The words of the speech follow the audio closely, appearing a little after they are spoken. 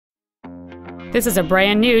This is a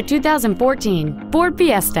brand new 2014 Ford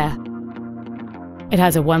Fiesta. It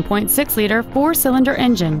has a 1.6-liter four-cylinder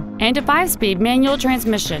engine and a 5-speed manual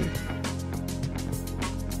transmission.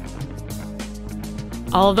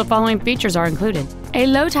 All of the following features are included: a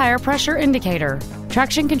low tire pressure indicator,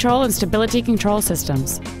 traction control and stability control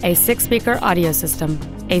systems, a 6-speaker audio system,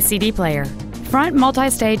 a CD player, front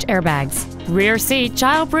multi-stage airbags, rear seat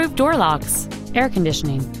child-proof door locks, air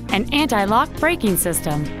conditioning, an anti-lock braking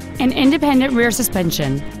system, an independent rear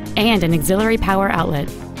suspension, and an auxiliary power outlet.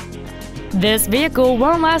 This vehicle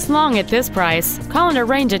won't last long at this price. Call and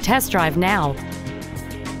arrange a test drive now.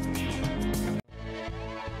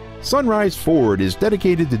 Sunrise Ford is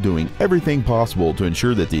dedicated to doing everything possible to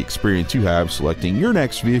ensure that the experience you have selecting your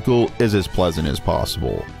next vehicle is as pleasant as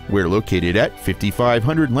possible. We're located at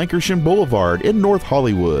 5500 Lancashire Boulevard in North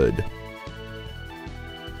Hollywood.